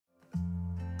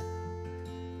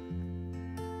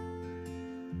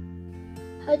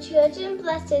Her children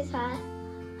blesses her.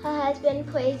 Her husband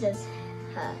praises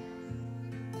her.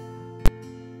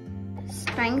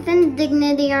 Strength and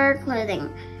dignity are her clothing.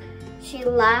 She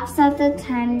laughs at the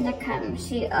time to come.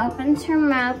 She opens her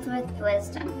mouth with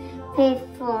wisdom.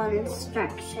 Faithful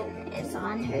instruction is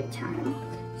on her tongue.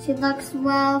 She looks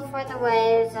well for the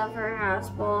ways of her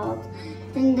household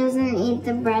and doesn't eat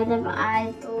the bread of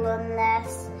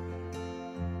idleness.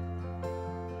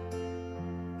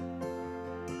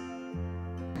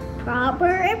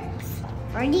 Proverbs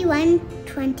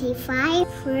 41:25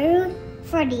 through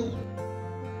 40.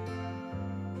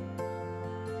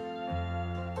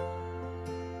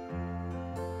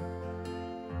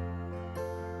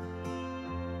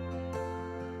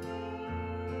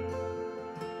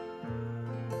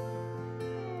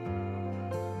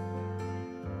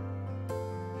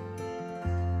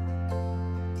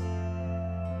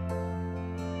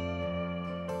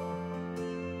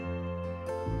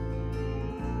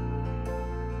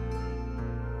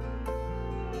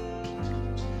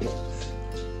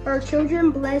 Her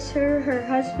children bless her, her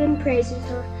husband praises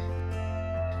her.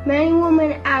 Many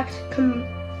women act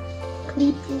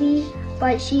completely,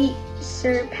 but she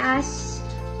surpasses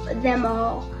them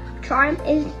all. Charm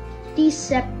is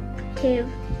deceptive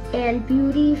and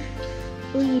beauty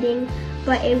fleeting,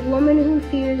 but a woman who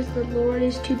fears the Lord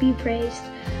is to be praised.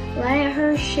 Let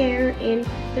her share in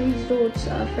the results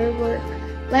of her work.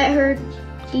 Let her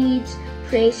deeds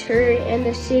praise her in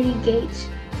the city gates.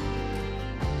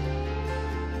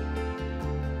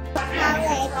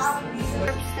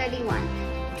 Proverbs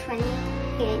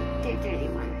 31:28 through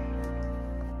 31.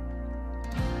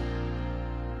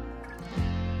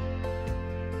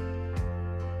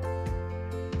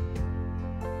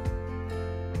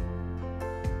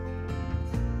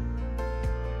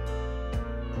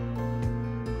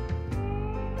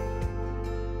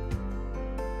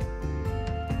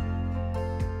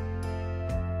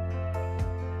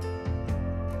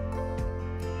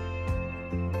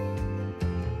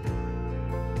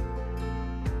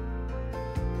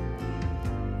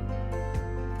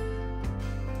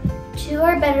 Two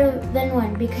are better than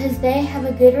one because they have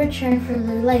a good return for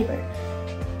their labor.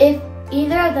 If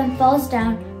either of them falls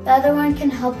down, the other one can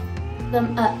help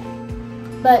them up.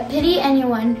 But pity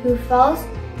anyone who falls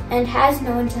and has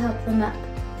no one to help them up.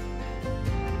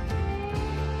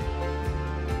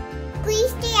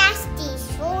 Ecclesiastes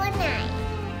 4:9.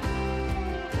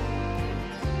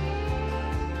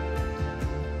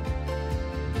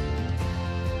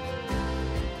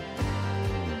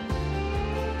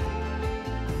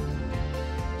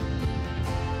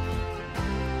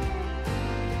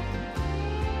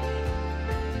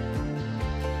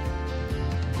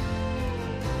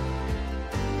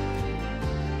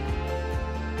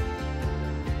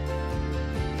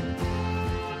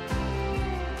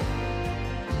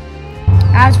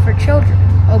 As for children,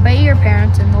 obey your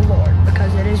parents in the Lord,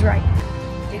 because it is right.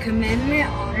 The commandment,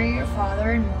 honor your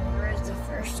father and mother, is the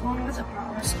first one with a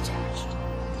promise attached,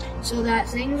 so that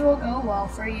things will go well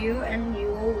for you and you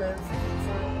will live for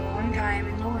a long time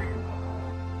in the land.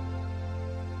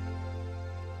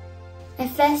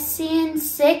 Ephesians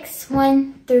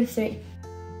 6:1 through 3.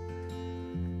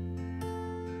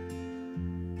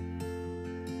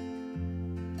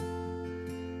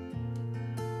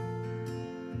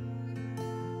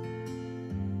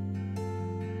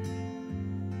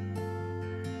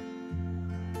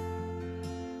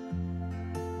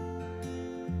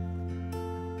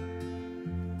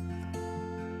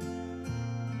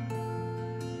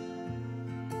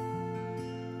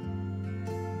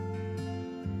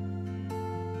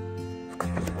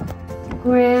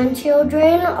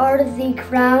 Grandchildren are the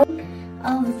crown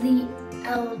of the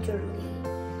elderly,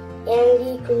 and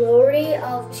the glory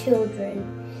of children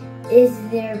is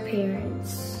their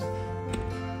parents.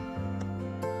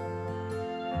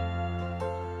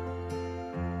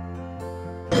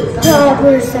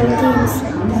 Proverbs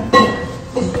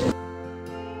 17:6.